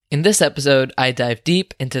In this episode, I dive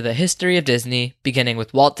deep into the history of Disney, beginning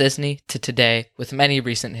with Walt Disney to today, with many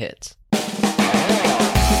recent hits.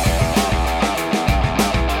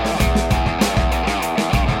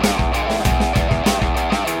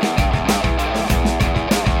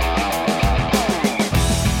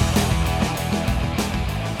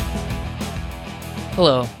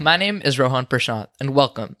 Hello, my name is Rohan Prashant, and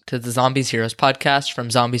welcome to the Zombies Heroes podcast from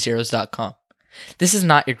zombiesheroes.com. This is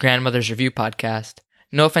not your grandmother's review podcast.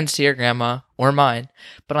 No offense to your grandma or mine,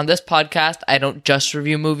 but on this podcast, I don't just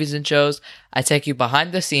review movies and shows. I take you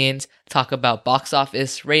behind the scenes, talk about box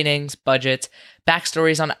office, ratings, budgets,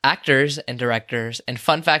 backstories on actors and directors, and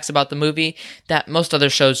fun facts about the movie that most other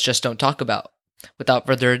shows just don't talk about. Without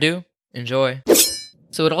further ado, enjoy.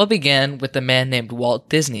 So it all began with a man named Walt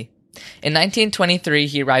Disney. In 1923,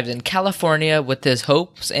 he arrived in California with his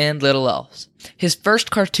hopes and little else. His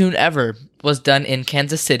first cartoon ever was done in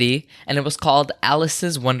Kansas City, and it was called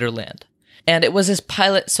Alice's Wonderland. And it was his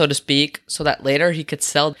pilot, so to speak, so that later he could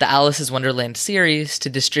sell the Alice's Wonderland series to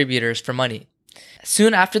distributors for money.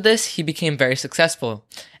 Soon after this, he became very successful,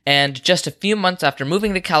 and just a few months after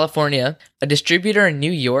moving to California, a distributor in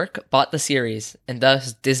New York bought the series, and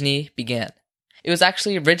thus Disney began. It was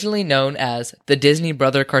actually originally known as the Disney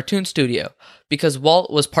Brother Cartoon Studio, because Walt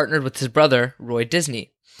was partnered with his brother, Roy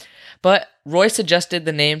Disney. But Roy suggested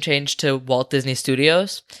the name change to Walt Disney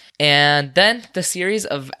Studios, and then the series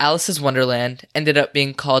of Alice's Wonderland ended up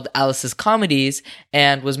being called Alice's Comedies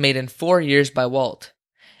and was made in 4 years by Walt.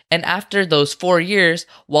 And after those 4 years,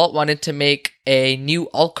 Walt wanted to make a new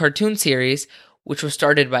alt-cartoon series, which was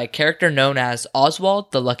started by a character known as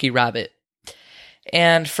Oswald the Lucky Rabbit.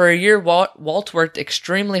 And for a year, Walt worked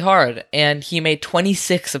extremely hard, and he made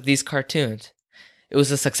 26 of these cartoons. It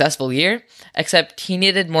was a successful year, except he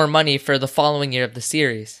needed more money for the following year of the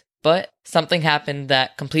series. But something happened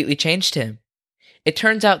that completely changed him. It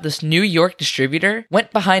turns out this New York distributor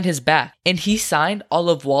went behind his back, and he signed all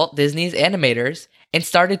of Walt Disney's animators and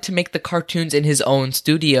started to make the cartoons in his own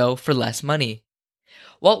studio for less money.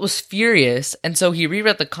 Walt was furious, and so he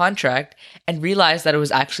reread the contract and realized that it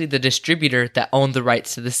was actually the distributor that owned the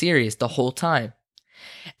rights to the series the whole time.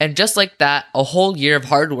 And just like that, a whole year of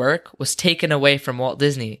hard work was taken away from Walt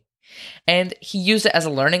Disney. And he used it as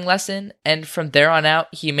a learning lesson, and from there on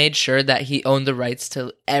out, he made sure that he owned the rights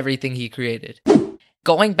to everything he created.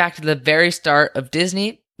 Going back to the very start of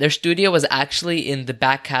Disney, their studio was actually in the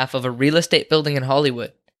back half of a real estate building in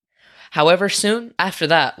Hollywood. However, soon after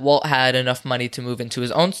that, Walt had enough money to move into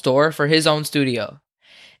his own store for his own studio.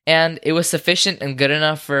 And it was sufficient and good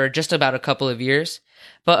enough for just about a couple of years,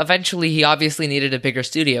 but eventually he obviously needed a bigger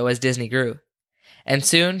studio as Disney grew. And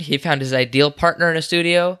soon he found his ideal partner in a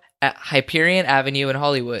studio at Hyperion Avenue in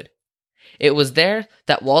Hollywood. It was there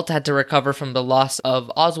that Walt had to recover from the loss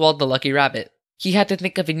of Oswald the Lucky Rabbit. He had to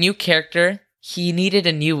think of a new character, he needed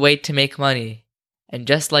a new way to make money. And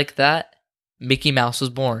just like that, Mickey Mouse was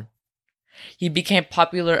born. He became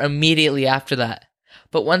popular immediately after that,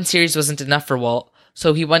 but one series wasn't enough for Walt,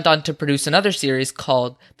 so he went on to produce another series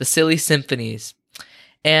called The Silly Symphonies.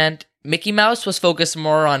 And Mickey Mouse was focused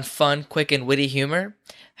more on fun, quick, and witty humor.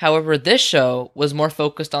 However, this show was more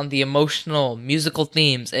focused on the emotional, musical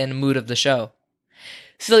themes and mood of the show.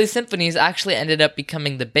 Silly Symphonies actually ended up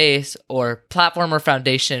becoming the base, or platform or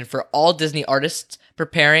foundation, for all Disney artists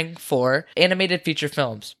preparing for animated feature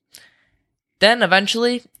films. Then,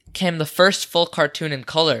 eventually, came the first full cartoon in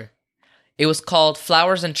color. It was called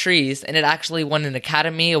Flowers and Trees, and it actually won an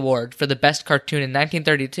Academy Award for the best cartoon in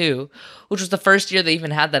 1932, which was the first year they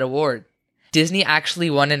even had that award. Disney actually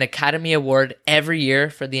won an Academy Award every year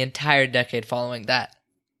for the entire decade following that.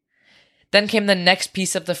 Then came the next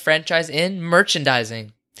piece of the franchise in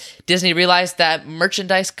merchandising. Disney realized that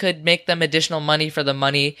merchandise could make them additional money for the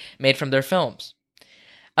money made from their films.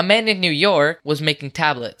 A man in New York was making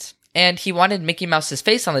tablets, and he wanted Mickey Mouse's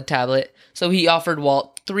face on the tablet, so he offered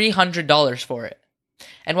Walt $300 for it.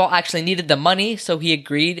 And Walt actually needed the money, so he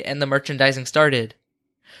agreed and the merchandising started.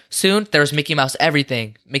 Soon, there was Mickey Mouse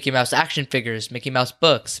everything. Mickey Mouse action figures, Mickey Mouse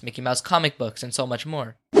books, Mickey Mouse comic books, and so much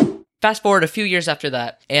more. Fast forward a few years after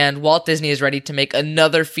that, and Walt Disney is ready to make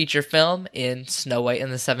another feature film in Snow White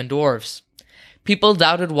and the Seven Dwarfs. People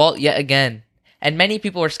doubted Walt yet again, and many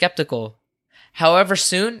people were skeptical. However,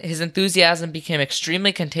 soon, his enthusiasm became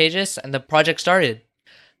extremely contagious and the project started.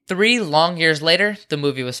 3 long years later, the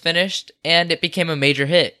movie was finished, and it became a major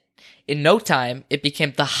hit. In no time, it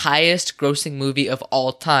became the highest grossing movie of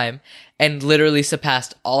all time, and literally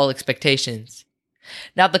surpassed all expectations.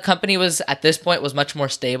 Now, the company at this point was much more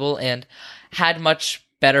stable and had much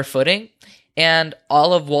better footing, and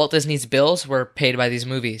all of Walt Disney's bills were paid by these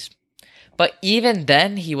movies. But even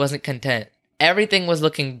then, he wasn't content. Everything was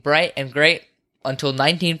looking bright and great until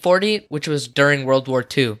 1940, which was during World War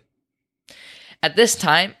II. At this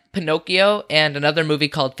time, Pinocchio and another movie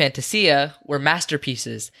called Fantasia were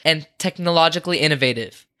masterpieces and technologically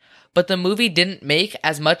innovative. But the movie didn't make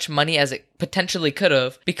as much money as it potentially could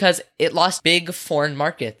have because it lost big foreign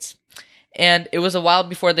markets. And it was a while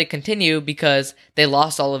before they continued because they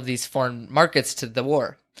lost all of these foreign markets to the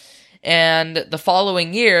war. And the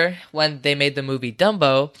following year, when they made the movie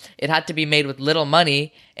Dumbo, it had to be made with little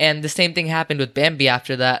money, and the same thing happened with Bambi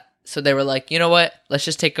after that. So they were like, you know what, let's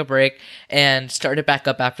just take a break and start it back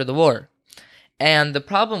up after the war. And the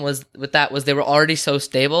problem was with that was they were already so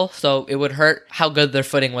stable, so it would hurt how good their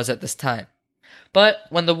footing was at this time. But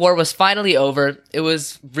when the war was finally over, it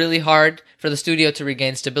was really hard for the studio to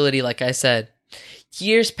regain stability, like I said.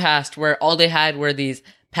 Years passed where all they had were these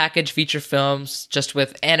package feature films just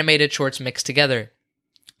with animated shorts mixed together.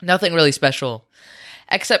 Nothing really special.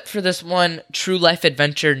 Except for this one true life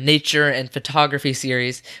adventure nature and photography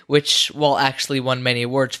series, which Walt actually won many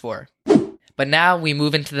awards for. But now we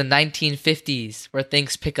move into the 1950s, where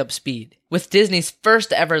things pick up speed. With Disney's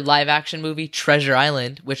first ever live action movie, Treasure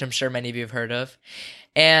Island, which I'm sure many of you have heard of.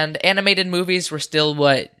 And animated movies were still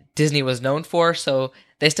what Disney was known for, so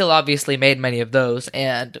they still obviously made many of those,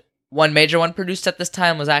 and one major one produced at this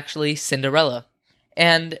time was actually Cinderella.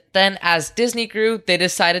 And then as Disney grew, they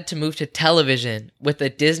decided to move to television with the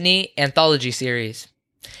Disney Anthology series.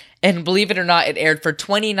 And believe it or not, it aired for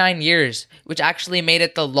 29 years, which actually made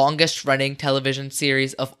it the longest running television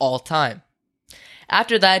series of all time.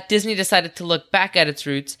 After that, Disney decided to look back at its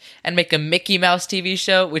roots and make a Mickey Mouse TV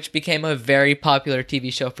show, which became a very popular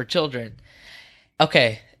TV show for children.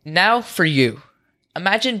 Okay, now for you.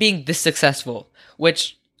 Imagine being this successful,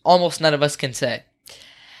 which almost none of us can say.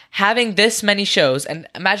 Having this many shows, and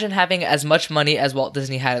imagine having as much money as Walt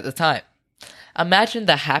Disney had at the time. Imagine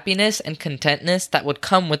the happiness and contentness that would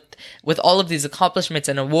come with all of these accomplishments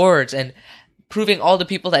and awards and proving all the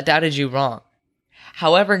people that doubted you wrong.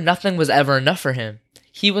 However, nothing was ever enough for him.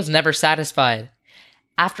 He was never satisfied.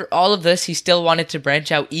 After all of this, he still wanted to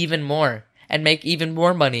branch out even more and make even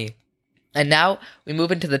more money. And now we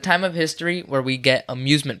move into the time of history where we get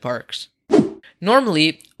amusement parks.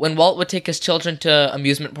 Normally, when Walt would take his children to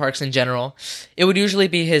amusement parks in general, it would usually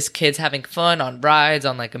be his kids having fun on rides,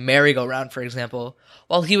 on like a merry-go-round, for example,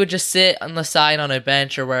 while he would just sit on the side on a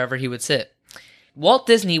bench or wherever he would sit. Walt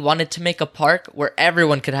Disney wanted to make a park where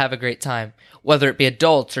everyone could have a great time, whether it be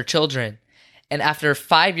adults or children. And after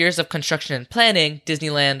 5 years of construction and planning,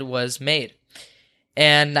 Disneyland was made.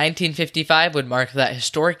 And 1955 would mark that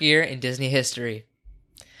historic year in Disney history.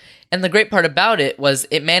 And the great part about it was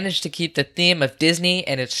it managed to keep the theme of Disney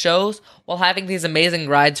and its shows while having these amazing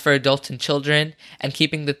rides for adults and children and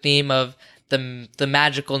keeping the theme of the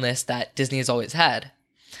magicalness that Disney has always had.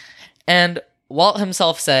 And Walt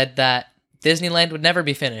himself said that Disneyland would never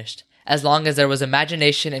be finished as long as there was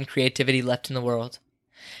imagination and creativity left in the world.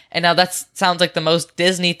 And now that sounds like the most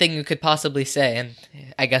Disney thing you could possibly say, and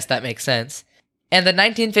I guess that makes sense. And the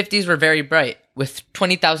 1950s were very bright, with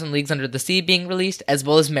 20,000 Leagues Under the Sea being released, as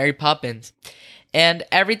well as Mary Poppins. And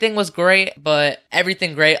everything was great, but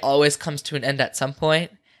everything great always comes to an end at some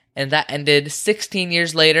point, and that ended 16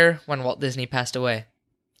 years later when Walt Disney passed away.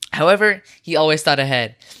 However, he always thought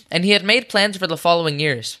ahead, and he had made plans for the following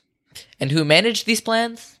years. And who managed these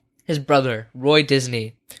plans? His brother, Roy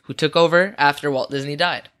Disney, who took over after Walt Disney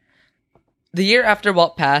died. The year after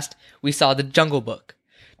Walt passed, we saw The Jungle Book.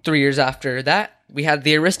 3 years after that, we had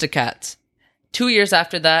The Aristocats. 2 years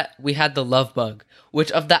after that, we had The Love Bug,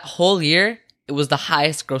 which of that whole year, it was the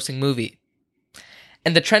highest grossing movie.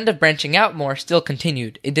 And the trend of branching out more still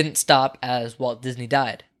continued. It didn't stop as Walt Disney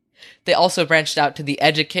died. They also branched out to the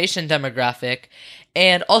education demographic,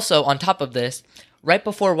 and also on top of this, right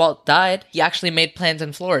before Walt died, he actually made plans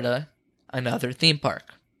in Florida, another theme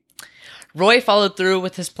park. Roy followed through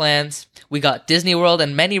with his plans. We got Disney World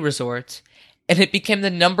and many resorts, and it became the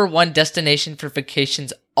 #1 destination for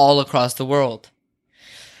vacations all across the world.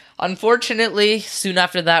 Unfortunately, soon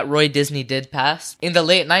after that, Roy Disney did pass in the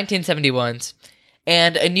late 1971s,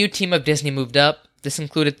 and a new team of Disney moved up. This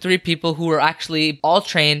included 3 people who were actually all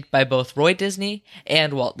trained by both Roy Disney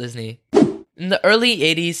and Walt Disney. In the early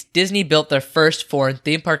 80s, Disney built their first foreign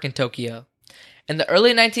theme park in Tokyo. In the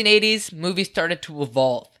early 1980s, movies started to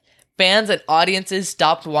evolve. Fans and audiences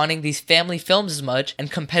stopped wanting these family films as much, and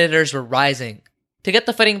competitors were rising. To get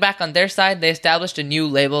the footing back on their side, they established a new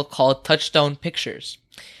label called Touchstone Pictures.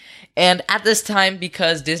 And at this time,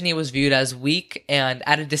 because Disney was viewed as weak and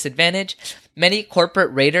at a disadvantage, many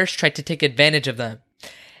corporate raiders tried to take advantage of them.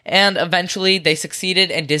 And eventually, they succeeded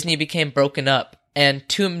and Disney became broken up. and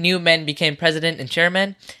two new men became president and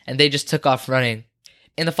chairman, and they just took off running.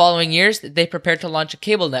 In the following years, they prepared to launch a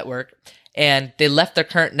cable network, and they left their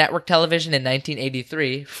current network television in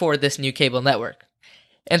 1983 for this new cable network.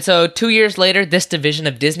 And so 2 years later, this division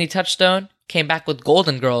of Disney Touchstone came back with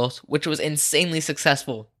Golden Girls, which was insanely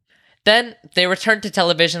successful. Then they returned to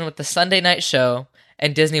television with the Sunday night show,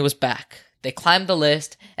 and Disney was back. They climbed the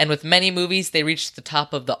list, and with many movies, they reached the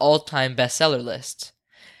top of the all-time bestseller lists.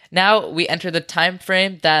 Now we enter the time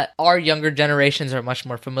frame that our younger generations are much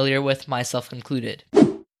more familiar with, myself included.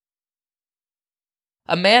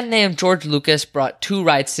 A man named George Lucas brought 2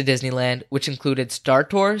 rides to Disneyland, which included Star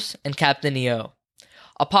Tours and Captain EO.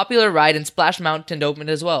 A popular ride in Splash Mountain opened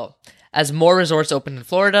as well, as more resorts opened in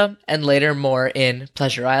Florida, and later more in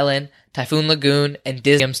Pleasure Island, Typhoon Lagoon, and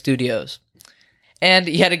Disney Studios. And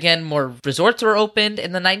yet again, more resorts were opened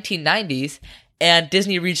in the 1990s, and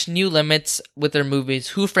Disney reached new limits with their movies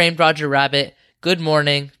Who Framed Roger Rabbit, Good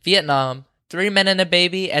Morning, Vietnam, 3 Men and a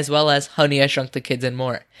Baby, as well as Honey, I Shrunk the Kids and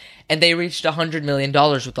more. And they reached $100 million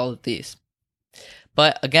with all of these.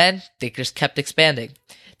 But again, they just kept expanding.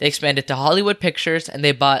 They expanded to Hollywood Pictures, and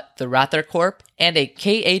they bought the Wrather Corp and a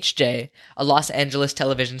KHJ, a Los Angeles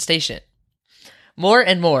television station. More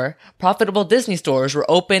and more, profitable Disney stores were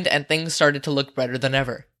opened, and things started to look better than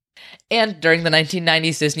ever. And during the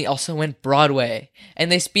 1990s, Disney also went Broadway,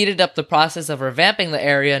 and they speeded up the process of revamping the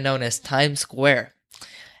area known as Times Square.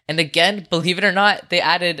 And again, believe it or not, they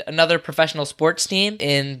added another professional sports team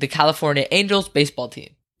in the California Angels baseball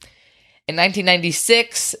team. In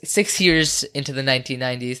 1996, 6 years into the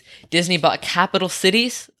 1990s, Disney bought Capital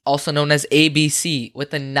Cities, also known as ABC,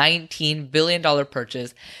 with a $19 billion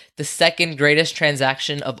purchase, the second greatest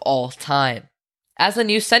transaction of all time. As the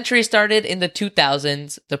new century started in the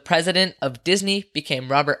 2000s, the president of Disney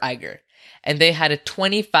became Robert Iger, and they had a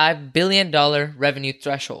 $25 billion revenue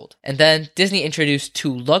threshold. And then Disney introduced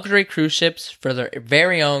 2 luxury cruise ships for their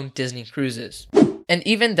very own Disney Cruises. And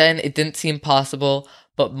even then, it didn't seem possible,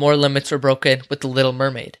 but more limits were broken with The Little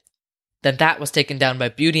Mermaid. Then that was taken down by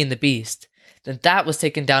Beauty and the Beast. Then that was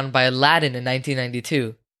taken down by Aladdin in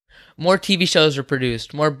 1992. More TV shows were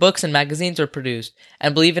produced, more books and magazines were produced,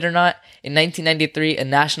 and believe it or not, in 1993, a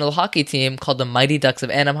national hockey team called the Mighty Ducks of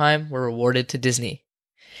Anaheim were awarded to Disney.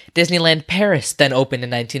 Disneyland Paris then opened in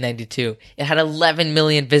 1992. It had 11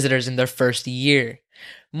 million visitors in their first year.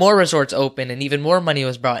 More resorts opened and even more money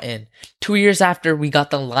was brought in. 2 years after, we got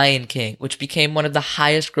The Lion King, which became one of the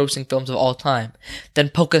highest grossing films of all time. Then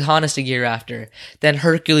Pocahontas a year after. Then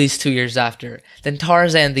Hercules 2 years after. Then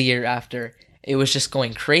Tarzan the year after. It was just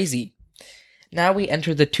going crazy. Now we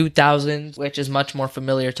enter the 2000s, which is much more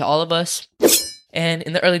familiar to all of us. And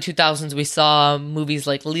in the early 2000s, we saw movies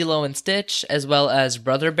like Lilo and Stitch, as well as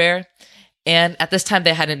Brother Bear. And at this time,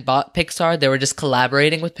 they hadn't bought Pixar. They were just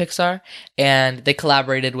collaborating with Pixar. And they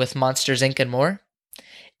collaborated with Monsters, Inc. and more.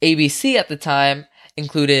 ABC at the time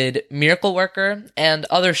included Miracle Worker and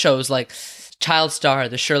other shows like Child Star,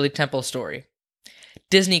 The Shirley Temple Story.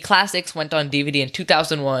 Disney Classics went on DVD in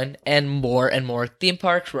 2001, and more theme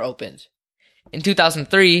parks were opened. In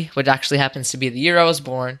 2003, which actually happens to be the year I was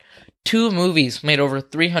born, 2 movies made over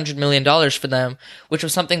 $300 million for them, which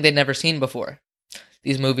was something they'd never seen before.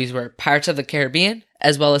 These movies were Pirates of the Caribbean,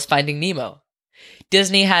 as well as Finding Nemo.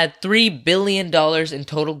 Disney had $3 billion in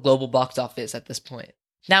total global box office at this point.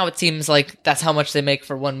 Now it seems like that's how much they make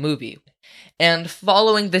for one movie. And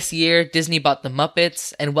following this year, Disney bought The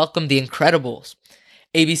Muppets and welcomed The Incredibles.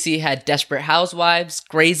 ABC had Desperate Housewives,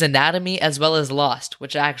 Grey's Anatomy, as well as Lost,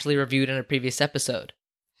 which I actually reviewed in a previous episode.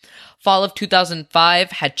 Fall of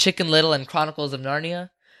 2005 had Chicken Little and Chronicles of Narnia.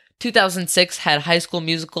 2006 had High School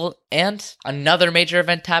Musical, and another major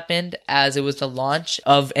event happened as it was the launch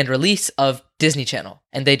of and release of Disney Channel,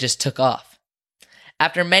 and they just took off.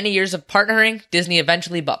 After many years of partnering, Disney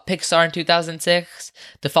eventually bought Pixar in 2006.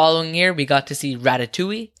 The following year, we got to see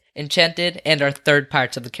Ratatouille, Enchanted, and our third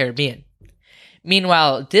Pirates of the Caribbean.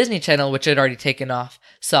 Meanwhile, Disney Channel, which had already taken off,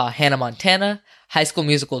 saw Hannah Montana, High School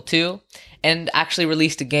Musical 2, and actually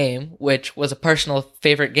released a game, which was a personal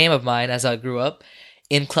favorite game of mine as I grew up,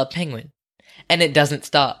 in Club Penguin. And it doesn't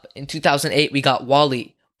stop. In 2008, we got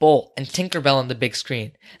WALL-E, Bolt, and Tinkerbell on the big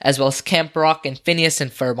screen, as well as Camp Rock and Phineas and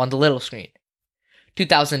Ferb on the little screen.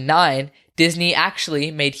 2009, Disney actually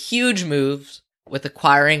made huge moves with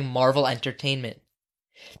acquiring Marvel Entertainment.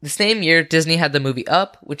 The same year, Disney had the movie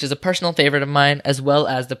Up, which is a personal favorite of mine, as well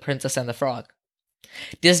as The Princess and the Frog.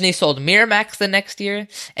 Disney sold Miramax the next year,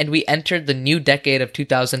 and we entered the new decade of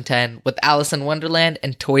 2010 with Alice in Wonderland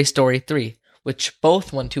and Toy Story 3, which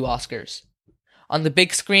both won 2 Oscars. On the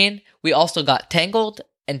big screen, we also got Tangled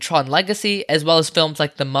and Tron Legacy, as well as films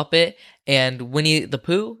like The Muppet and Winnie the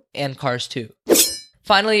Pooh, and Cars 2.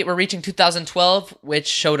 Finally, we're reaching 2012, which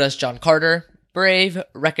showed us John Carter, Brave,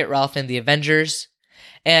 Wreck-It Ralph, and the Avengers,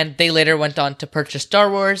 and they later went on to purchase Star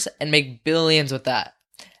Wars and make billions with that,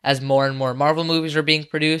 as more and more Marvel movies were being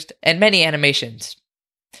produced, and many animations.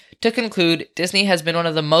 To conclude, Disney has been one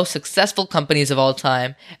of the most successful companies of all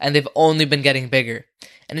time, and they've only been getting bigger.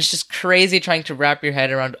 And it's just crazy trying to wrap your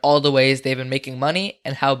head around all the ways they've been making money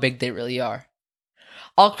and how big they really are.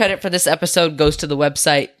 All credit for this episode goes to the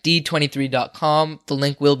website d23.com. The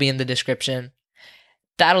link will be in the description.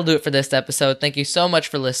 That'll do it for this episode. Thank you so much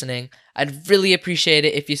for listening. I'd really appreciate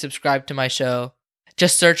it if you subscribe to my show.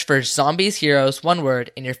 Just search for Zombies Heroes, one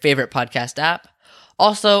word, in your favorite podcast app.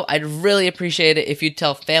 Also, I'd really appreciate it if you'd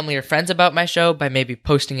tell family or friends about my show by maybe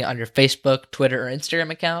posting it on your Facebook, Twitter, or Instagram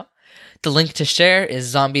account. The link to share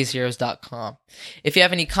is zombiesheroes.com. If you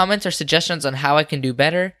have any comments or suggestions on how I can do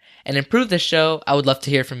better and improve this show, I would love to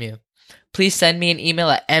hear from you. Please send me an email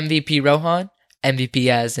at mvprohan, MVP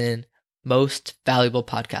as in most valuable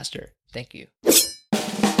podcaster. Thank you.